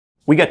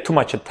we got too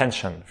much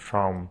attention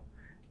from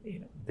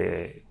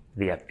the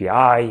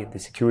FBI, the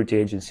security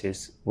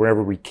agencies,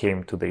 wherever we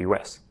came to the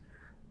US.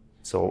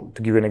 So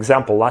to give you an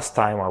example, last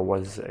time I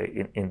was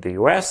in the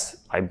US,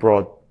 I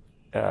brought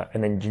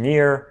an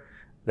engineer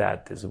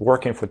that is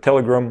working for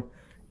Telegram,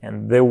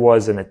 and there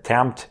was an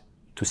attempt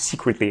to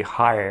secretly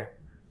hire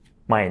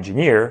my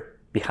engineer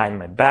behind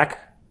my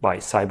back by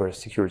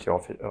cybersecurity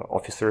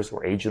officers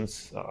or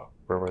agents,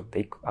 wherever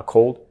they are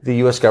called. The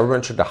US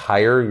government tried to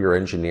hire your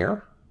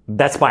engineer?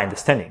 That's my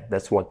understanding.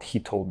 That's what he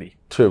told me.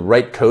 To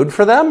write code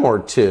for them or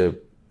to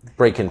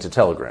break into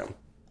Telegram?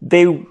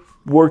 They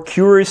were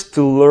curious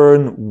to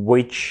learn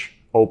which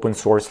open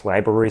source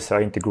libraries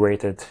are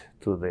integrated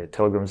to the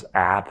Telegram's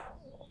app,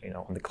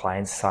 on the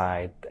client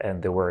side,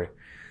 and they were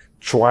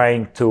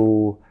trying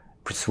to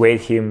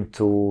persuade him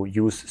to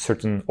use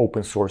certain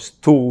open source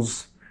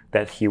tools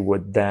that he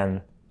would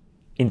then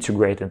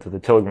integrate into the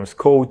Telegram's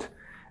code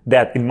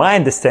that, in my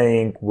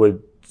understanding,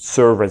 would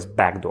serve as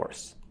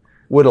backdoors.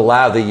 Would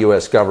allow the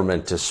US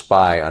government to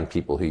spy on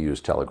people who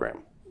use Telegram?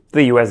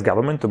 The US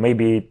government, or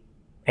maybe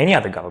any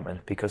other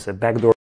government, because a backdoor